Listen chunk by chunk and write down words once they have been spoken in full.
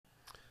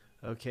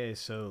Okay,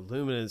 so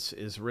Luminance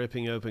is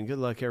ripping open. Good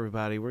luck,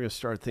 everybody. We're going to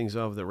start things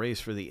off with the race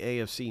for the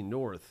AFC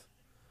North.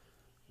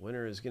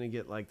 Winner is going to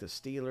get like the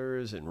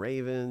Steelers and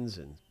Ravens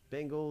and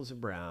Bengals and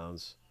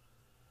Browns.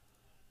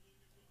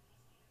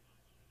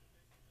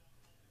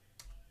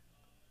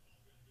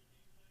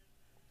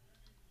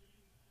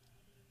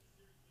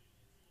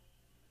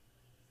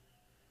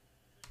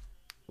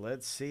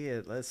 Let's see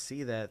it. Let's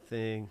see that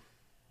thing.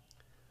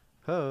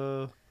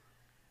 Ho.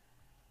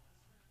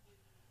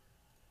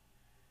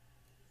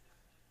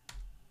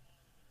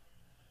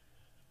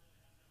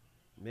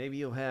 Maybe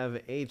you'll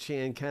have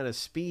Achan kind of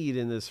speed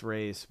in this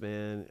race,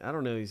 man. I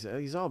don't know.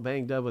 He's all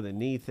banged up with a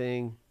knee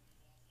thing.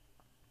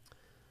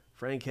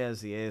 Frank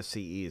has the AFC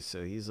East,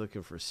 so he's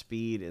looking for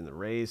speed in the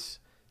race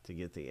to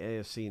get the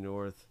AFC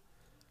North,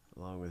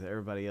 along with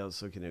everybody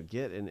else looking to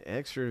get an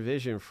extra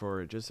division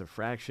for just a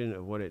fraction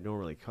of what it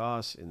normally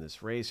costs in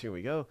this race. Here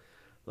we go.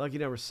 Lucky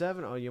number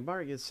 7. On your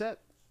mark, get set.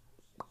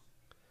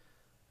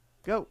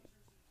 Go.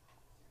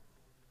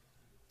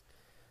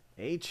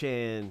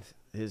 Achan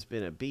has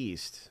been a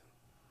beast.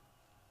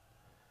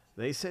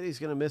 They said he's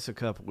going to miss a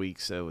couple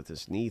weeks, though, with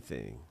this knee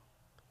thing.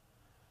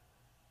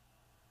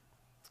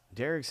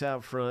 Derek's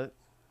out front.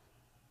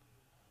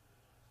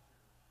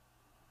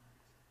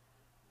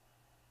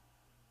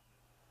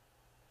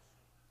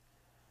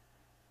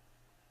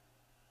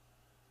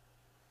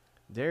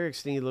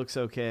 Derek's knee looks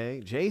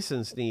okay.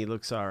 Jason's knee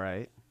looks all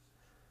right.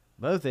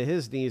 Both of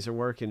his knees are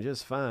working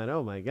just fine.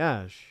 Oh, my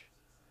gosh.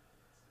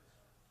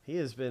 He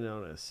has been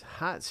on a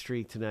hot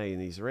streak tonight in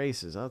these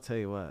races. I'll tell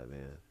you what,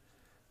 man.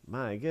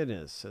 My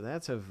goodness. So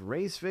that's a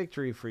race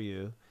victory for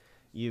you.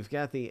 You've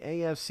got the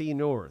AFC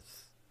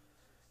North.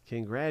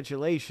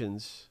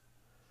 Congratulations.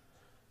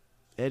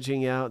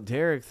 Edging out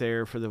Derek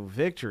there for the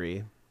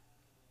victory.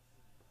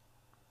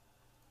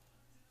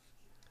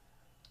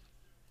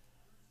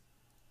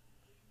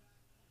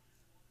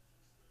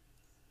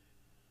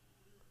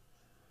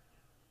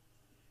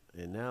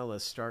 And now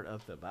let's start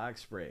up the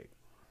box break.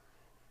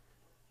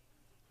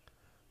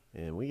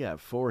 And we got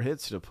 4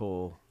 hits to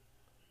pull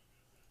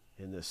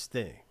in this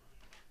thing.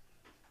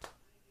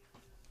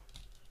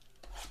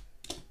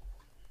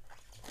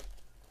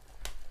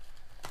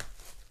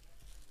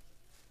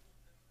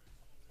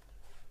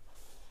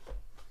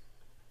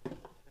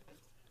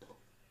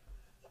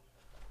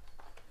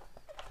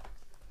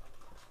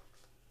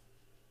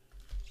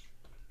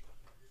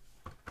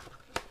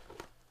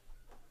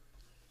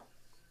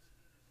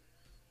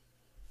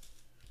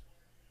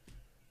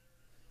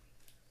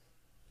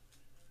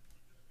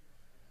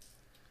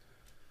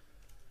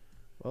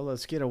 Well,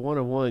 let's get a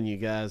 1-of-1, you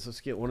guys. Let's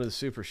get one of the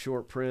super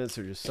short prints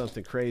or just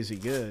something crazy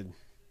good.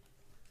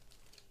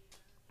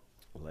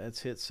 Let's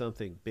hit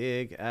something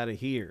big out of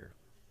here.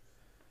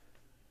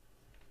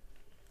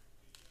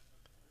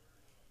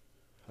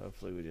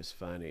 Hopefully we just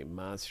find a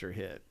monster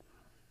hit.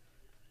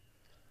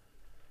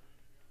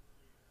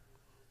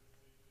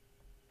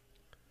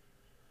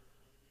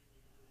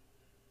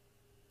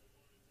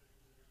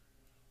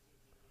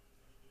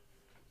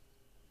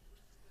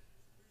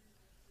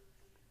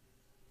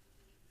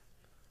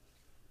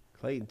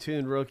 Clayton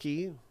Tune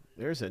rookie.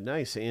 There's a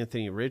nice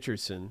Anthony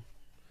Richardson.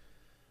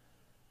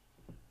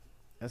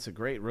 That's a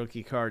great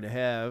rookie card to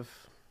have.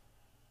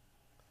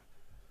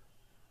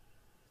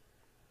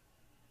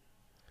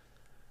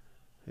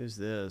 Who's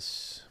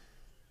this?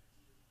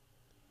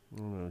 I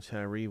don't know,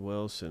 Tyree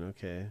Wilson.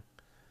 Okay.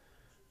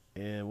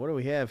 And what do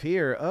we have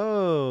here?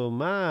 Oh,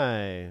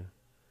 my.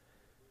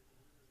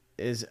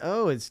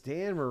 It's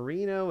Dan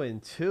Marino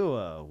and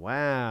Tua.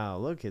 Wow,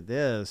 look at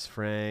this,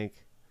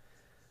 Frank.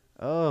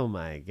 Oh,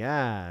 my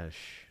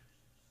gosh.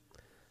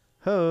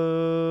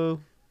 Ho.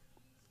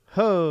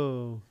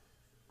 Ho.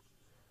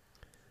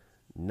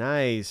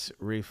 Nice.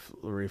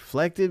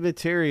 Reflected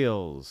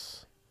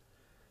materials.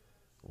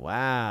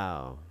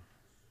 Wow.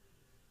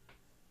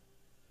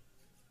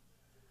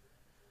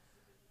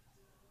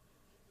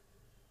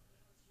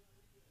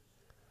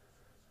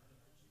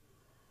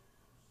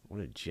 What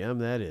a gem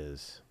that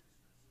is.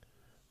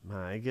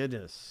 My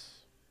goodness.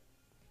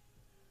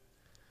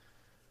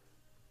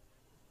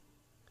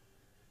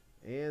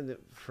 And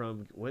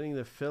from winning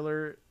the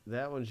filler,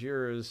 that one's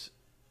yours,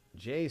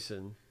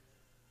 Jason.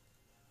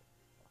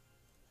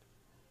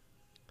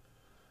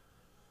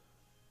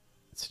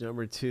 It's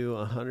number 2,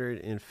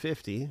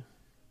 150.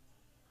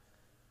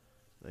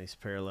 Nice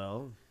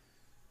parallel.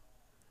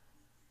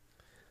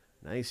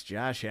 Nice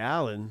Josh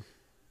Allen.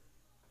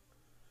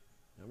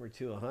 Number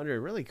 200.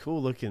 Really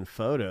cool looking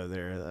photo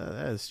there.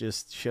 That's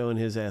just showing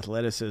his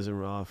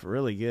athleticism off.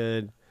 Really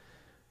good.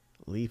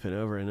 Leaping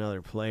over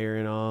another player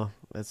and all.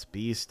 That's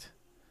beast.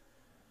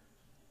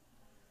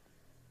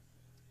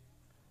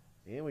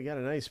 And we got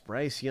a nice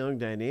Bryce Young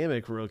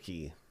dynamic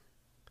rookie.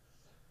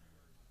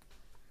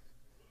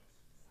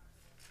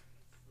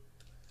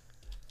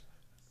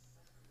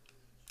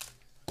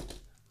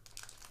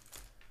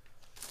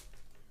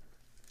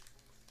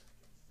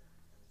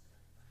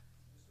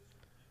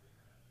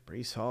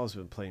 Breece Hall's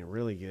been playing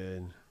really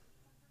good.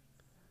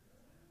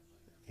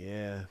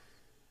 Yeah.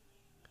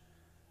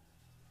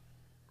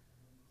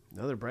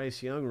 Another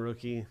Bryce Young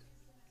rookie.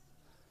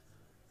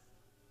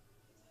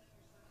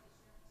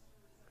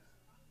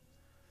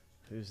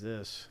 Who's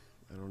this?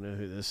 I don't know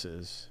who this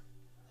is.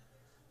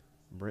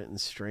 Brenton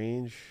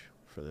Strange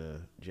for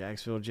the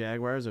Jacksonville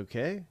Jaguars.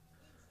 Okay.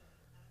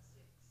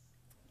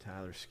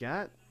 Tyler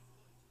Scott,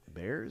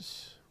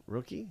 Bears,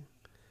 rookie.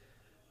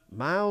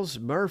 Miles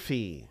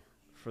Murphy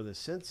for the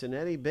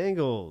Cincinnati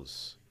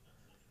Bengals.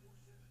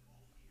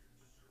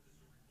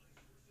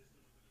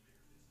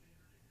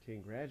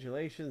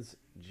 Congratulations,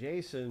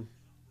 Jason.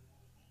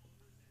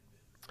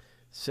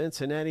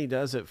 Cincinnati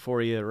does it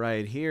for you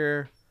right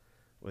here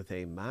with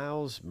a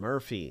Miles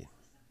Murphy.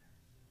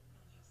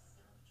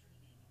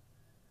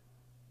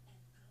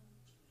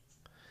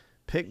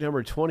 Pick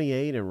number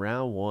 28 in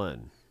round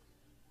 1.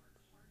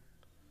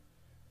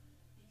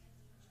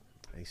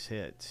 Nice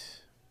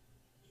hit.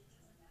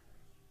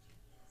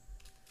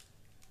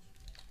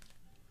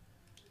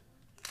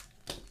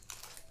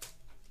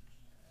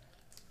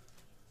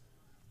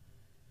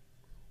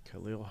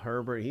 Khalil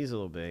Herbert, he's a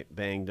little bit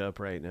banged up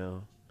right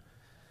now.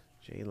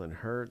 Jalen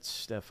Hurts,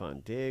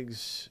 Stephon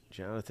Diggs,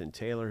 Jonathan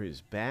Taylor,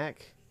 who's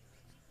back.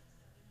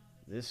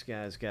 This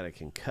guy's got a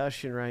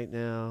concussion right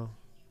now.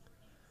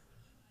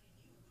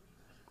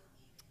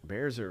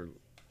 Bears are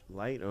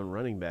light on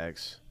running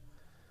backs.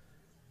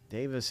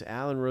 Davis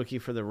Allen, rookie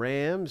for the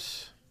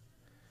Rams.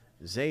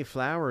 Zay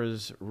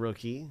Flowers,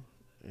 rookie.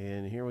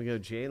 And here we go,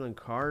 Jalen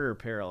Carter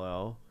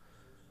parallel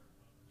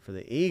for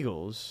the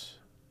Eagles.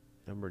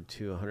 Number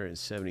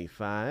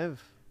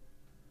 275.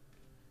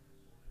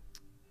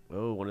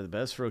 Oh, one of the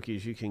best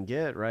rookies you can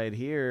get right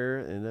here.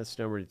 And that's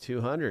number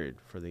 200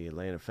 for the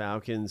Atlanta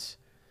Falcons.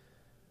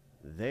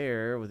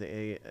 There with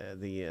the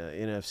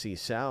NFC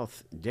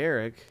South,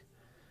 Derek.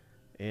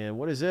 And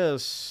what is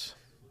this?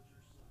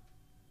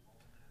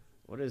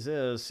 What is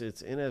this?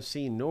 It's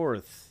NFC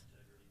North.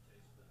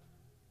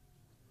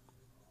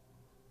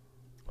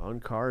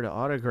 On-card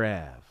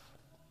autograph.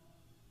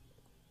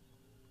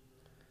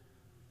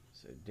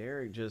 So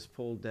Derek just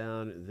pulled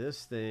down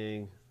this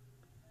thing.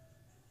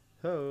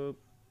 Hope.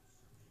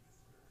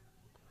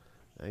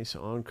 Nice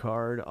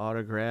on-card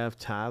autograph.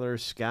 Tyler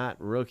Scott,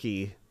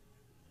 rookie.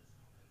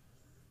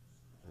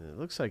 And it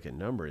looks like a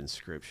number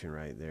inscription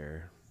right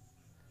there.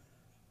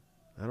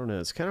 I don't know.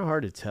 It's kind of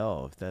hard to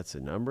tell if that's a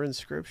number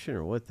inscription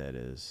or what that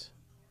is.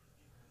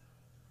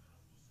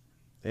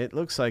 It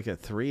looks like a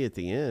 3 at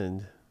the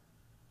end.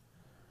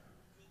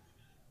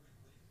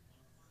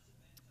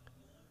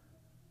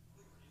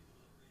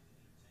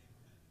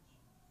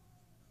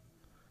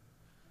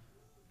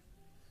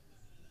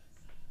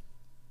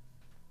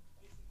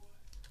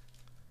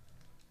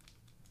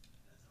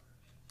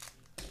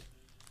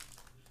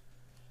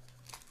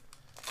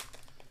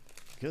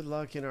 Good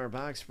luck in our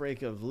box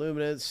break of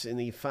Luminance. In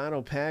the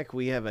final pack,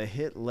 we have a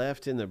hit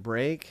left in the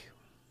break.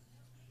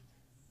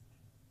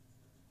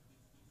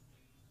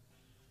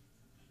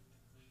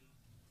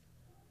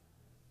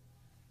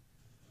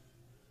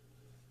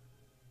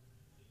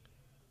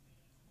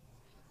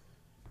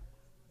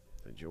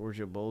 The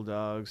Georgia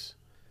Bulldogs.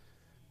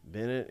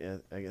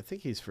 Bennett, I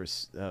think he's for,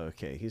 oh,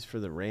 okay, he's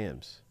for the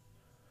Rams.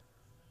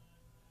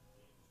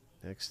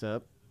 Next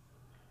up.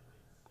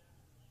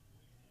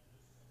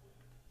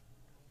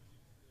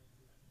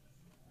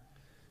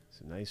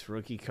 Some nice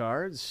rookie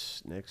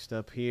cards. Next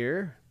up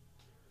here.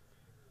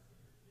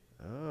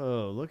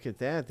 Oh, look at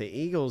that. The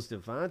Eagles,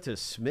 Devonta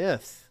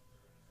Smith.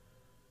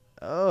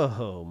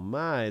 Oh,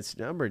 my. It's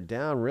numbered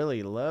down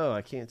really low.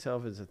 I can't tell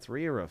if it's a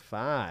 3 or a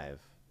 5.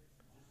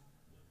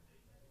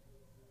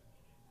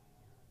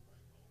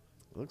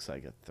 Looks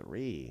like a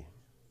 3.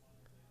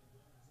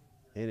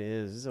 It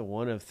is. It's a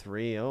 1 of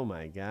 3. Oh,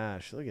 my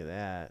gosh. Look at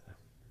that.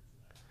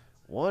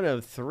 1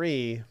 of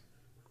 3.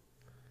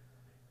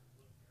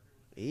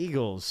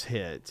 Eagles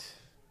hit.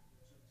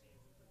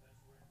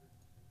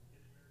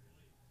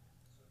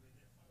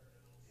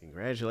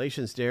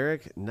 Congratulations,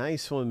 Derek.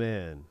 Nice one,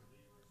 man.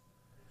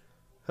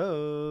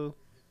 Ho.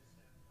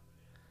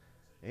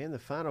 And the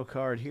final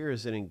card here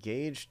is an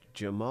engaged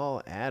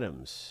Jamal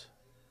Adams.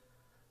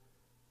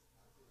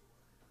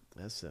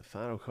 That's the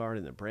final card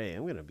in the break.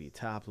 I'm going to be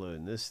top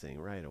loading this thing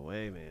right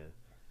away, man.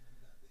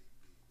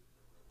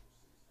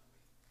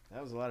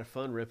 That was a lot of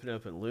fun ripping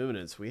up in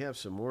Luminance. We have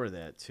some more of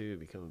that, too,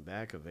 becoming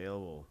back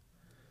available.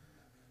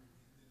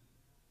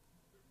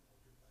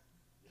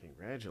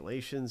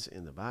 Congratulations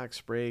in the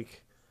box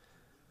break.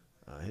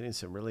 Hitting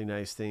some really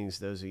nice things.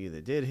 Those of you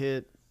that did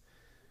hit,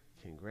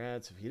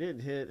 congrats. If you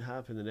didn't hit,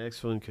 hop in the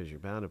next one because you're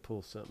bound to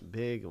pull something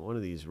big. And one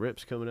of these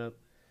rips coming up.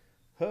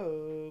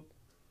 Hope.